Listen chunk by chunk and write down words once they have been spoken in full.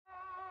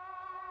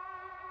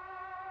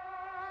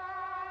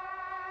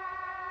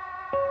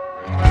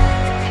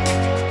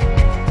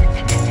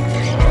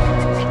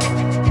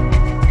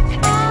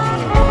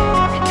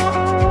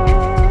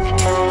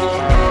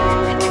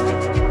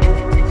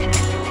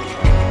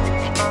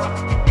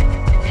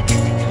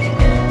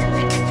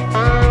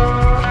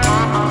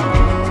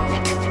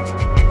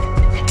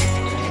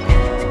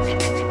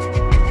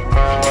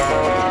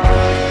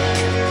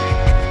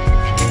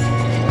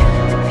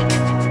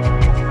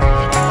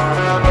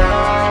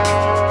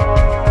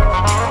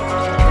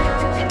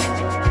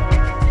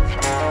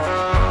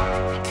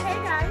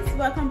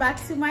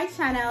back to my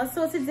channel.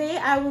 So today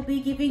I will be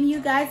giving you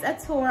guys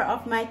a tour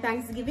of my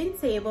Thanksgiving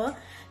table.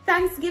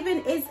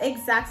 Thanksgiving is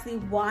exactly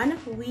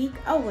 1 week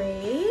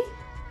away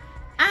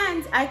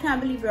and I can't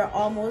believe we're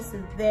almost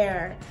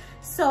there.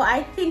 So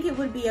I think it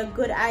would be a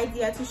good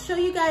idea to show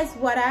you guys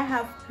what I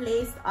have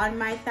placed on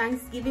my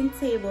Thanksgiving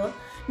table.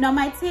 Now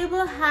my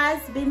table has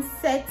been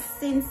set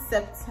since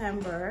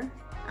September.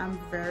 I'm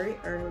very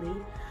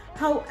early.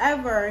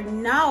 However,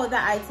 now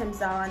the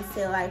items are on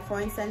sale. Like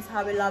for instance,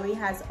 Hobby Lobby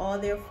has all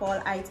their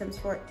fall items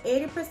for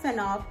 80%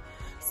 off.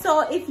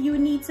 So if you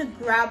need to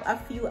grab a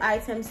few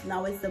items,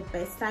 now is the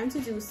best time to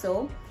do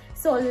so.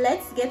 So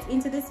let's get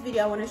into this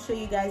video. I want to show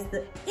you guys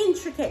the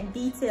intricate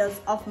details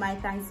of my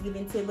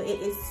Thanksgiving table.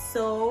 It is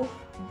so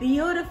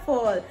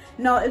beautiful.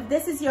 Now, if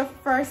this is your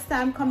first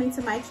time coming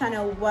to my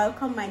channel,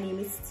 welcome. My name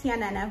is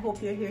Tiana and I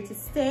hope you're here to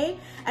stay.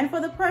 And for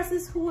the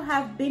persons who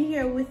have been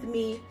here with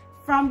me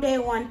from day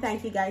one,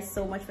 thank you guys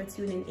so much for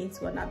tuning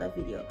into another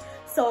video.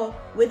 So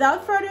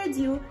without further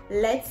ado,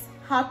 let's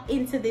hop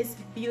into this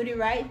beauty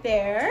right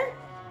there.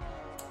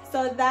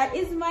 So that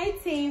is my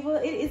table.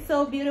 It is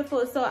so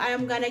beautiful. So I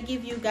am gonna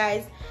give you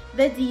guys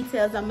the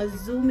details. I'm gonna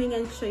zoom in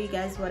and show you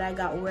guys what I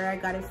got, where I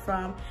got it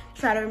from.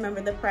 Try to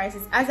remember the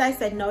prices. As I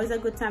said, now is a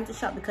good time to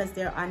shop because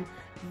they're on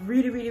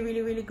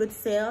really good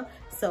sale.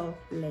 So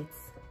let's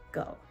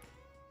go.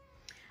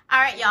 All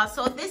right, y'all,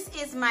 so this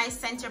is my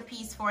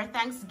centerpiece for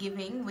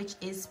Thanksgiving, which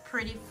is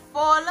pretty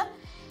full.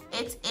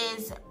 It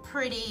is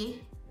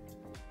pretty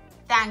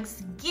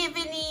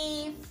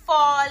Thanksgiving-y,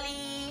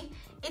 fall-y.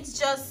 It's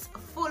just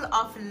full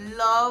of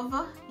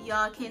love.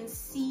 Y'all can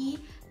see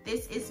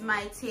this is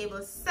my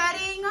table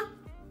setting.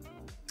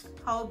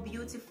 How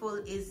beautiful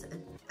is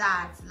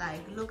that?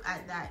 Like, look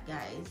at that,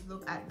 guys.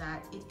 Look at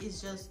that. It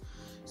is just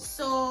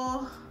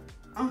so...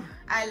 Oh,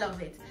 I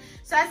love it.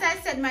 So as I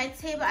said,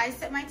 I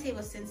set my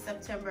table since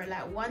September.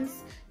 Like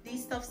once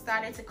these stuff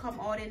started to come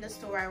out in the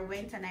store, I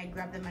went and I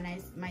grabbed them,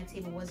 and my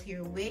table was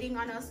here waiting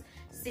on us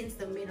since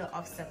the middle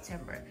of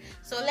September.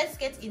 So let's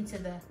get into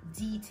the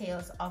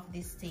details of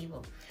this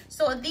table.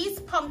 So these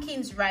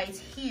pumpkins right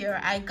here,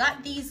 I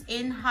got these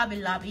in Hobby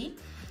Lobby.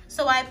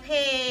 So I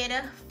paid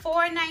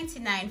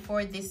 $4.99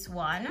 for this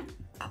one.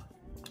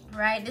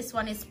 Right, this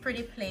one is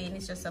pretty plain.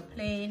 It's just a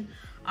plain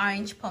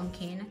orange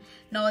pumpkin.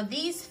 Now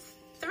these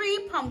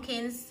 3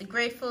 pumpkins,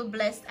 Grateful,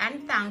 Blessed,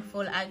 and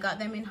Thankful, I got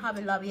them in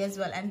Hobby Lobby as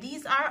well, and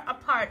these are a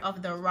part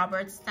of the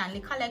Robert Stanley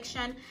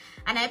collection,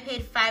 and I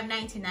paid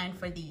 $5.99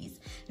 for these.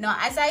 Now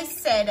as I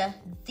said,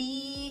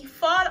 the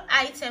fall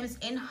items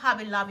in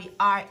Hobby Lobby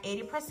are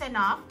 80%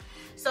 off.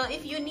 So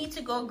if you need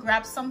to go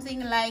grab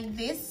something like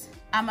this,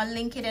 I'm gonna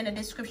link it in the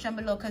description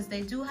below because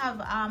they do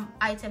have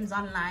items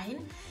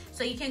online,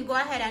 so you can go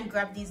ahead and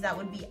grab these. That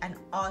would be an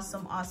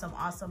awesome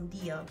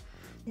deal.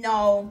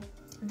 Now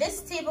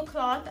this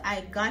tablecloth, I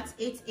got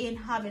it in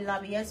Hobby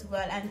Lobby as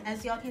well, and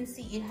as y'all can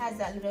see, it has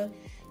that little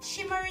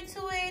shimmery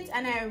to it,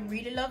 and I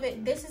really love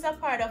it. This is a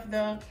part of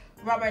the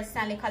Robert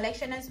Stanley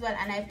collection as well,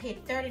 and I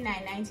paid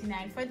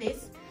 $39.99 for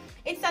this.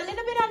 It's a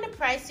little bit on the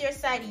pricier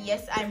side,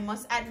 yes, I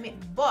must admit,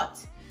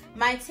 but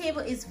my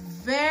table is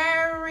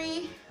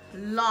very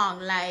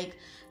long. Like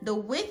the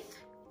width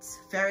is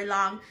very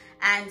long,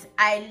 and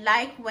I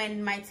like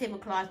when my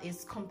tablecloth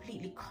is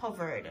completely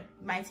covered.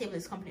 My table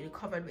is completely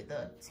covered with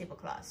the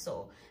tablecloth,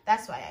 so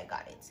that's why I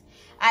got it.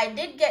 I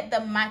did get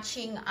the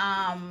matching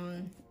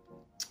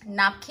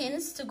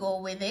napkins to go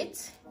with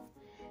it,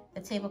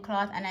 the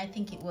tablecloth, and I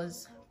think it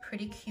was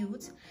pretty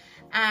cute.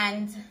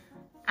 And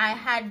I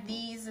had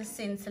these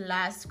since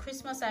last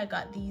Christmas. I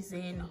got these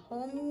in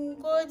Home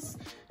Goods.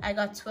 I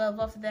got 12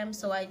 of them,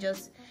 so I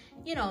just,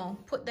 you know,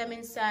 put them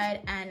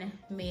inside and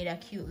made a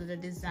cute little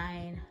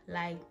design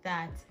like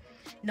that.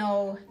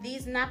 Now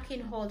these napkin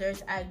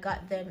holders, I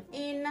got them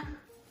in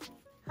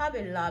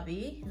Hobby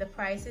Lobby. The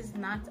price is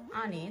not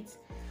on it,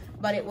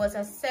 but it was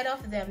a set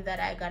of them that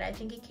I got. I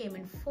think it came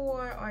in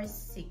 4 or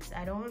 6,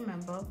 I don't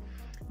remember,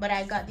 but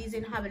I got these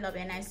in Hobby Lobby,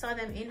 and I saw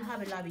them in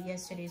Hobby Lobby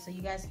yesterday, so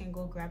you guys can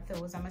go grab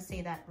those. I'm gonna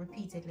say that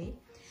repeatedly.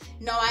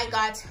 Now I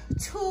got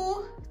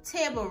 2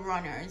 table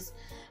runners.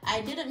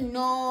 I didn't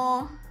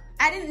know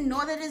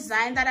the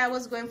design that I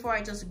was going for.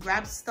 I just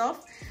grabbed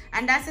stuff,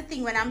 and that's the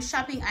thing, when I'm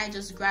shopping I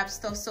just grab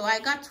stuff. So I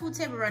got 2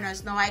 table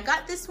runners. Now I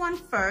got this one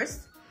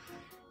first,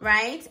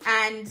 right,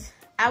 and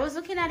I was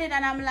looking at it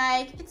and I'm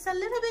like, it's a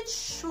little bit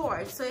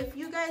short. So if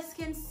you guys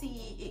can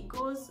see, it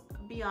goes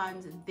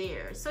beyond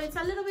there, so it's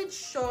a little bit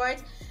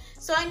short.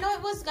 So I know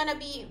it was gonna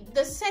be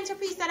the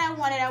centerpiece that I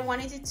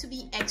wanted it to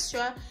be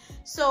extra,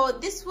 so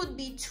this would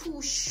be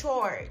too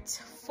short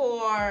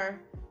for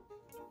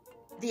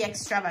the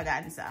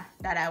extravaganza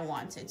that I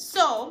wanted.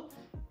 So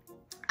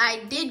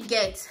I did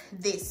get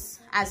this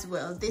as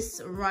well,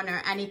 this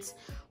runner, and it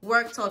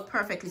worked out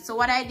perfectly. So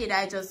what I did,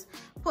 I just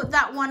put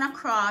that one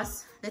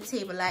across the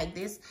table like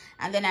this,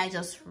 and then I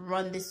just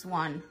run this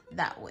one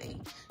that way,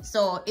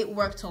 so it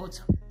worked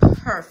out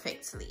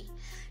perfectly.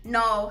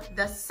 Now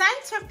the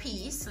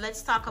centerpiece,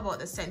 let's talk about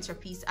the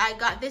centerpiece. I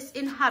got this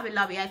in Hobby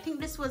Lobby. I think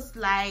this was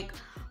like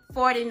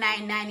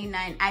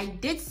 $49.99. I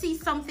did see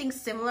something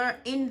similar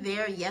in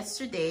there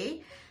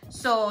yesterday,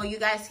 so you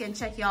guys can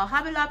check y'all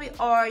Hobby Lobby,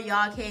 or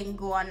y'all can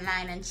go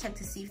online and check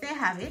to see if they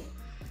have it.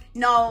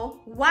 Now,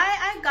 why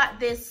I got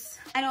this,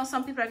 I know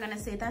some people are gonna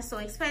say that's so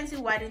expensive,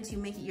 why didn't you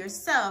make it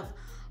yourself?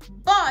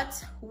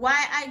 But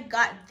why I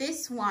got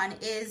this one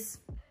is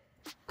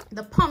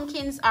the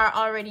pumpkins are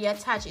already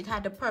attached. It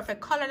had the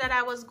perfect color that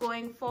I was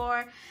going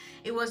for.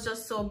 It was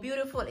just so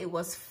beautiful. It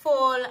was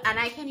full, and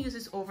I can use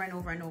this over and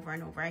over and over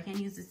and over. I can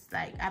use this,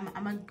 like, I'm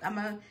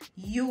gonna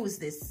use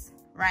this,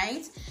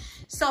 right?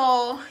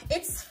 So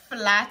it's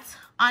flat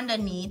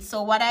underneath.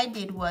 So what I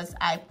did was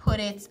I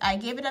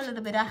gave it a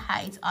little bit of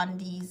height on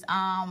these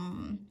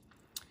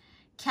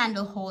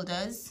candle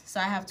holders. So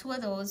I have 2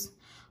 of those.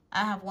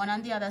 I have one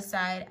on the other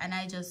side, and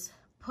I just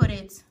put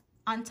it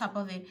on top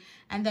of it.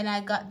 And then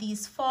I got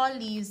these fall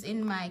leaves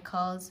in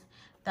Michael's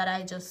that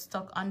I just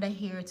stuck under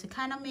here to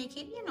kind of make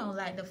it, you know,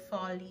 like the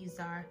fall leaves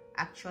are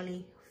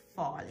actually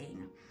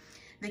falling.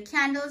 The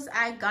candles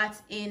I got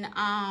in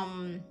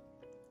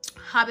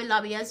Hobby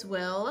Lobby as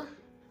well.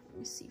 Let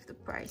me see if the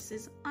price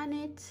is on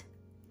it.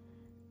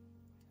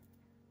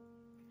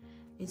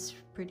 It's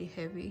pretty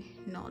heavy.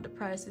 No, the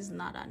price is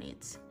not on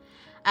it.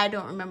 I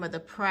don't remember the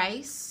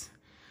price,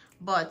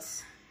 but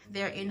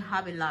they're in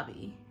Hobby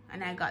Lobby.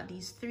 And I got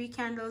these 3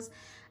 candles.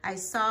 I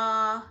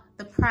saw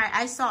the price.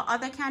 I saw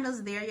other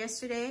candles there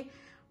yesterday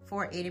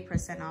for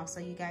 80% off,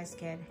 so you guys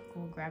can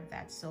go grab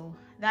that. So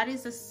that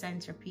is the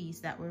centerpiece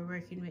that we're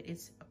working with.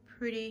 It's a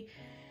pretty,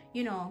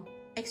 you know,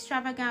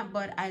 extravagant,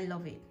 but I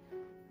love it.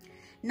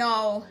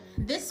 Now,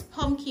 this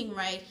pumpkin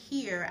right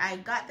here, I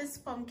got this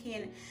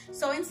pumpkin.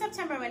 So in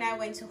September when I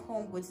went to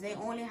Home Goods, they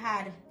only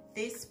had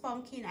this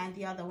pumpkin and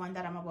the other one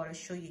that I'm about to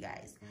show you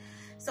guys.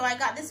 So I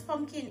got this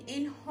pumpkin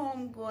in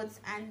Home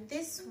Goods, and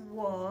this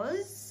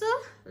was,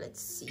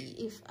 let's see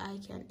if I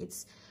can,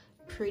 it's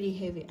pretty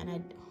heavy,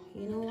 and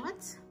you know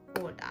what,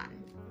 hold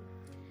on,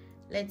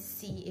 let's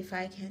see if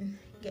I can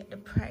get the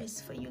price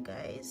for you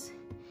guys.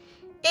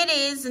 It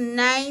is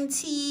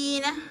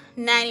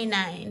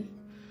 $19.99.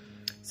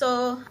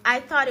 So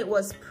I thought it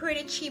was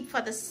pretty cheap for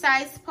the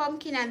size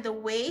pumpkin and the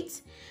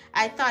weight.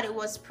 I thought it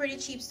was pretty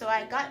cheap, so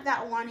I got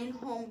that one in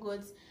Home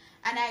Goods.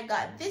 And I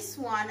got this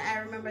one, I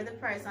remember the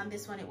price on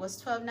this one, it was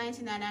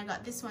 $12.99. I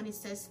got this one, it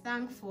says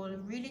thankful,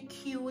 really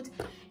cute.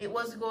 It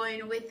was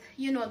going with,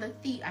 you know, the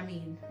theme. I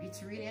mean,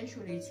 it's really and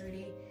truly, it's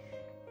really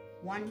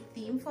one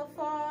theme for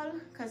fall,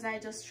 because I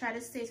just try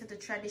to stay to the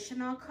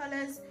traditional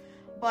colors.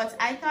 But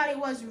I thought it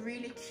was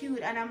really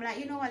cute, and I'm like,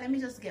 you know what, let me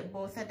just get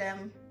both of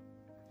them.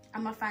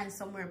 I'm gonna find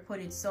somewhere to put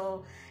it.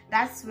 So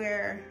that's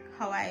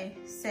how I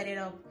set it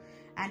up,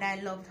 and I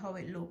loved how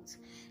it looked.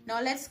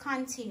 Now let's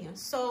continue.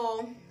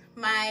 So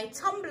my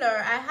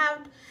tumbler, I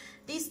have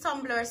these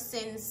tumblers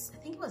since I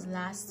think it was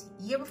last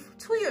year,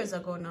 2 years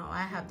ago now.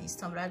 I have these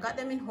tumblers. I got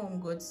them in Home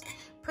Goods,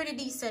 pretty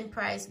decent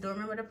price. Don't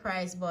remember the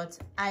price, but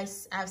I've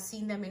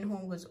seen them in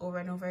Home Goods over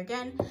and over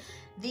again.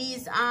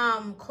 These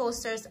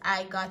coasters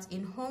I got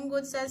in Home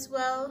Goods as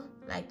well,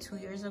 like 2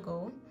 years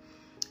ago.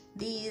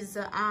 These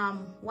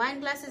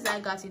wine glasses I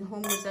got in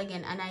Home Goods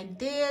again, and I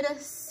did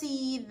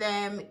see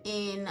them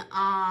in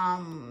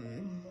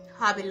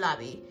Hobby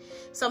Lobby,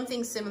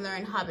 something similar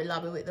in Hobby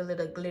Lobby with the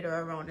little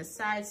glitter around the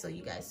side, so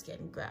you guys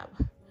can grab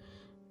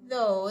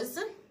those.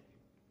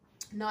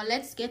 Now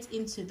let's get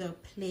into the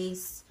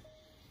place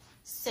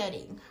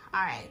setting.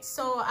 All right,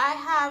 so I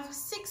have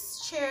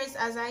 6 chairs,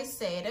 as I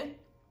said,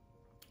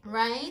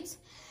 right?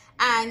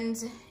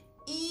 And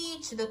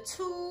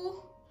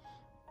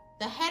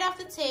the head of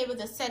the table,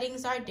 the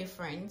settings are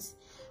different,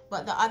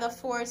 but the other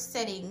 4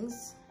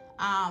 settings,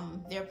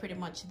 they're pretty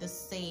much the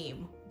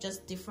same,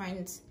 just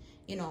different,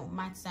 you know,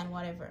 mats and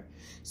whatever.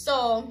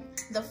 So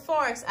the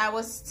forks,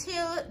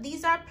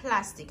 these are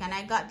plastic, and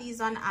I got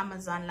these on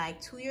Amazon like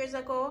 2 years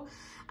ago.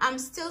 I'm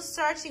still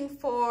searching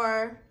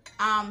for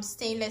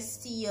stainless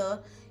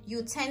steel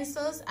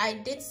utensils. I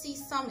did see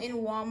some in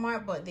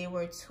Walmart, but they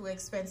were too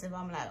expensive.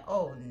 I'm like,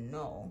 oh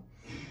no.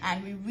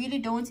 And we really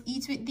don't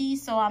eat with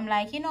these, so I'm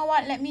like, you know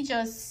what, let me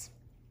just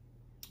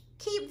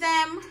keep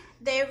them.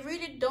 They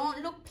really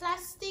don't look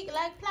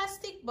like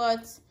plastic,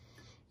 but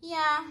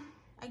yeah,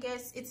 I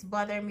guess it's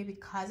bothering me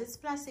because it's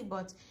plastic,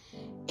 but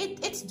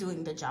it's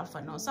doing the job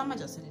for now, so I'm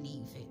gonna just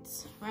leave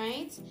it,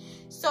 right?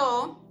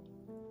 So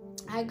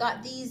I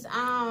got these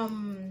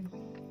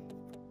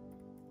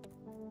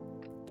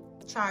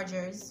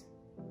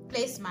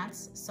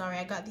placemats. Sorry,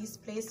 I got these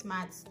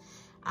placemats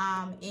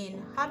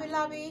in Hobby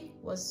Lobby,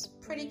 was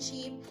pretty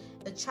cheap.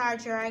 The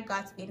charger I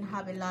got in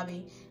Hobby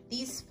Lobby.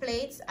 These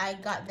plates, I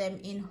got them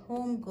in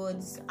Home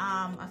Goods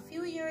a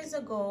few years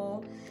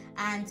ago,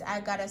 and I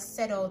got a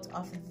set out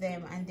of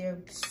them, and they're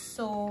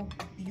so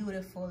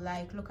beautiful.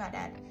 Like, look at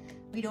that.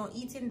 We don't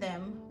eat in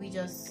them, we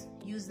just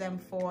use them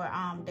for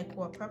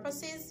decor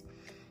purposes.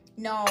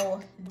 Now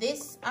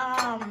this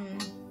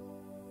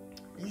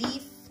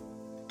leaf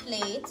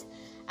plate,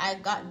 I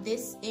got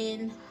this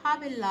in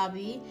Hobby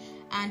Lobby,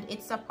 and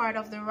it's a part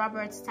of the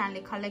Robert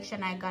Stanley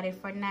collection. I got it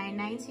for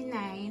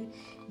 $9.99.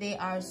 They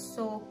are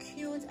so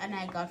cute, and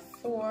I got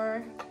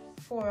four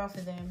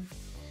of them.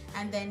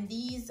 And then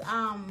these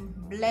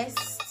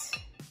blessed,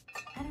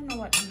 I don't know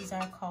what these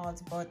are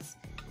called, but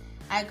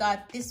I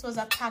got, this was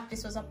a pack,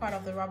 this was a part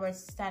of the Robert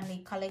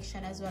Stanley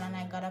collection as well, and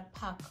I got a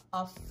pack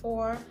of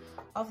 4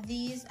 of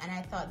these, and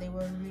I thought they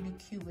were really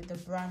cute with the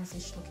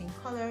bronzish looking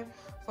color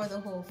for the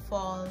whole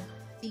fall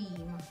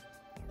theme.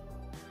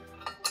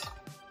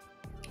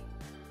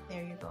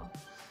 There you go.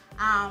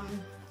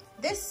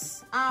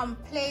 This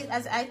plate,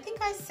 as I think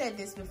I said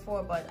this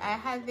before, but I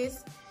had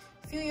this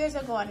a few years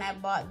ago, and I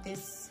bought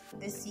this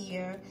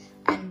year,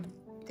 and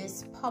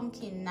this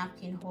pumpkin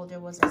napkin holder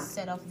was a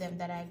set of them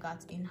that I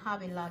got in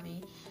Hobby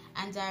Lobby,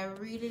 and I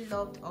really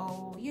loved,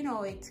 oh, you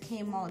know, it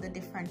came out the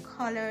different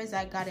colors.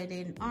 I got it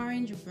in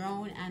orange,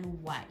 brown, and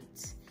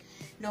white.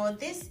 Now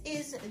this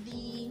is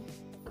the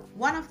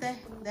one of the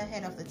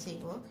head of the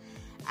table,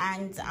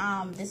 and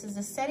this is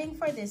the setting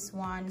for this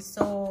one.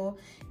 So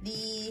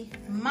the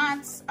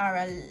mats are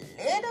a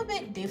little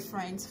bit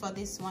different for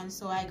this one,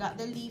 so I got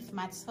the leaf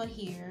mats for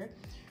here,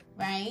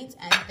 right?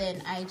 And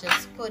then I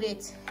just put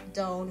it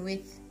down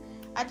with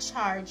a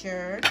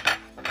charger,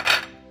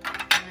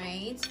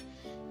 right?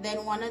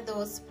 Then one of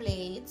those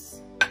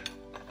plates,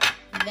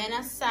 then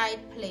a side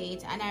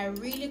plate, and I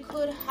really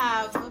could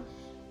have,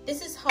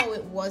 this is how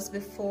it was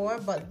before,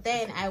 but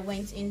then I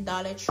went in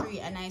Dollar Tree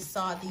and I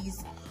saw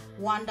these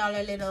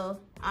 $1 little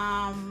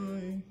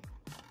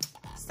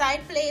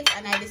side plates,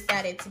 and I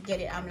decided to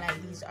get it. I'm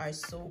like, these are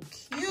so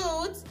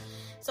cute,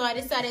 so I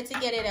decided to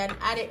get it and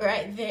add it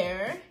right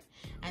there.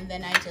 And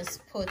then I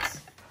just put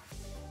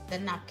the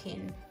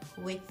napkin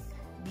with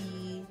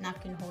the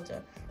napkin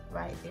holder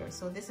right there.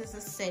 So this is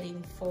a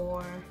setting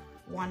for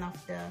one of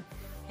the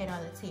head of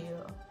the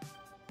table,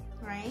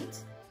 right?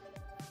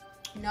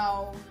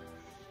 Now,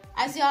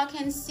 as y'all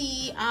can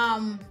see,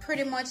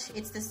 pretty much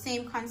it's the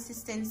same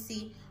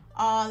consistency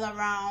all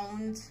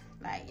around.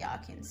 Like y'all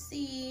can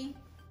see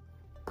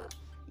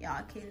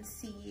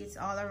it's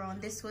all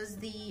around. This was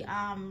the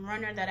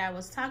runner that I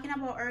was talking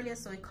about earlier,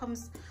 so it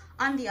comes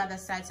on the other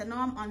side. So now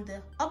I'm on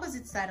the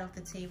opposite side of the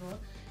table,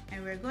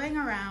 and we're going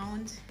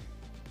around,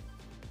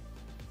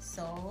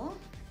 so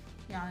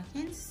y'all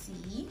can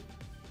see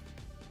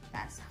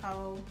that's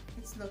how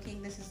it's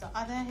looking. This is the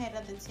other head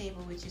of the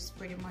table, which is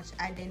pretty much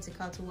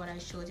identical to what I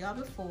showed y'all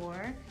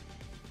before.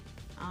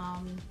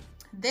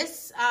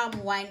 This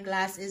wine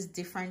glass is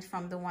different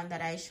from the one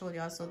that I showed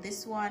y'all. So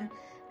this one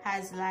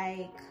has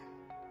like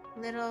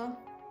little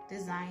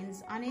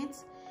designs on it,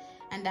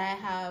 and I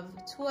have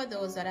 2 of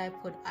those that I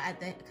put at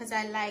the, because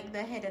I like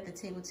the head of the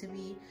table to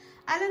be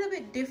a little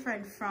bit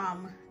different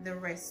from the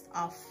rest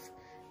of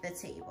the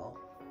table.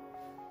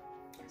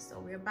 So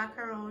we're back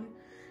around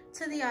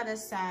to the other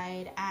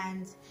side,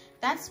 and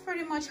that's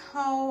pretty much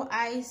how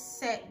I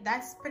set,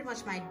 that's pretty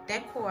much my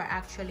decor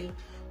actually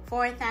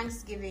for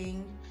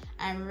Thanksgiving.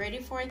 I'm ready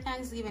for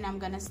Thanksgiving. I'm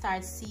gonna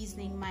start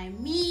seasoning my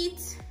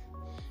meat,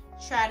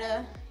 try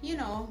to, you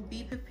know,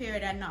 be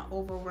prepared and not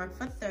overwork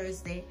for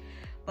Thursday.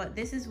 But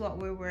this is what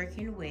we're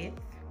working with.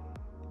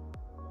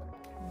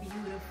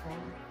 Beautiful.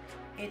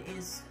 It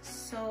is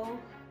so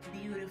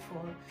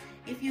beautiful.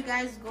 If you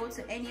guys go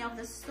to any of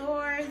the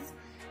stores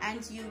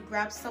and you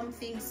grab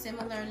something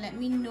similar, let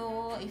me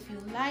know if you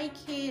like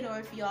it, or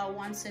if y'all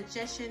want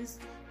suggestions,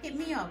 hit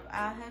me up.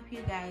 I'll help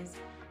you guys.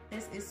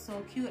 This is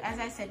so cute. As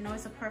I said, now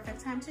it's a perfect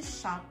time to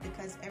shop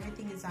because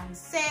everything is on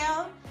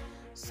sale.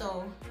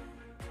 So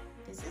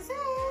this is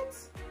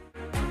it.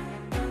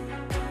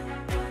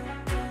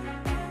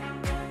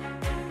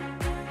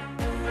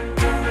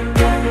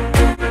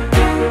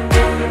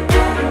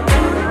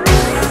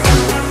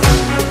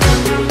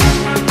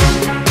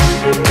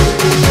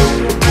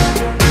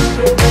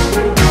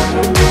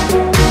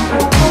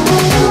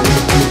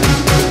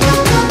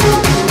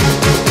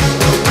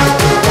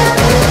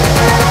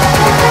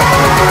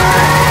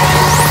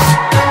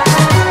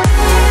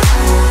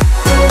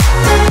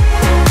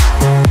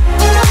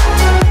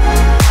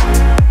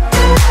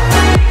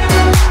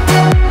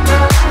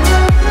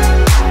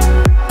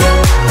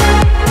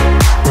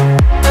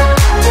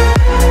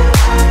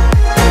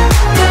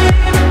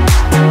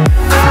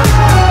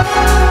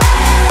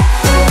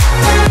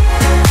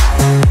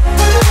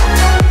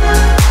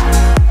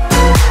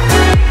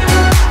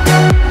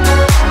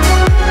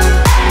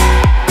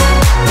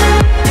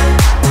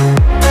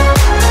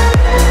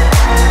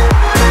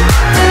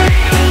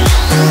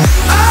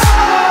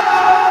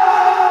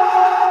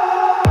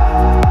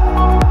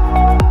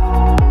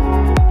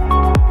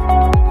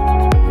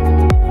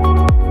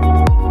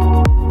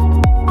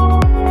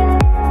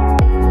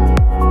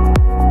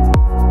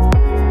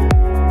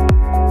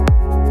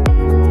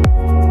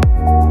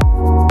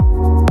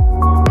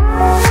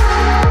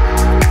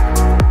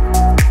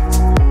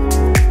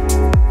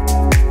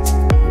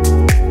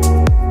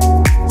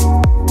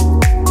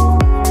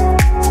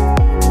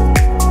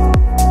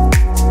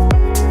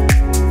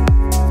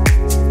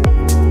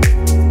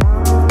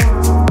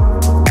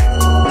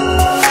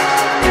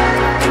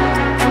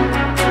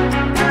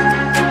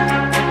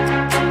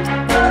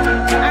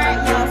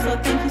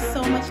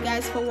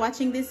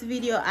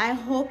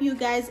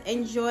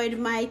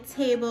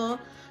 table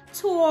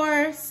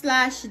tour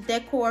 /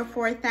 decor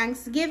for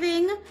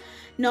Thanksgiving.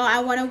 No, I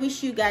want to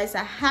wish you guys a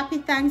happy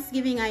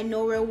Thanksgiving. I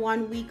know we're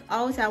 1 week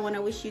out. I want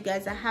to wish you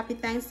guys a happy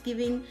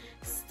Thanksgiving.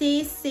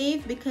 Stay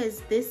safe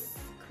because this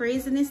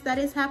craziness that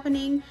is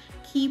happening,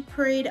 keep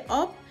prayed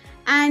up.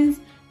 And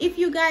if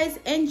you guys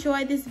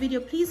enjoyed this video,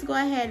 please go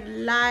ahead,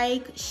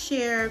 like,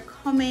 share,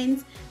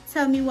 comment,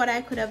 tell me what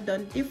I could have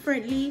done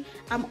differently.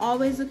 I'm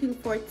always looking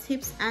for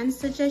tips and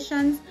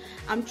suggestions.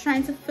 I'm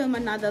trying to film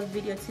another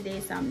video today,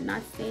 so I'm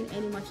not staying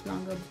any much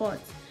longer, but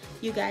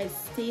you guys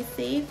stay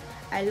safe.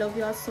 I love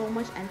you all so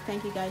much, and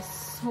thank you guys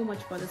so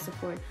much for the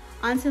support.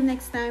 Until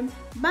next time,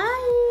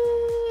 bye.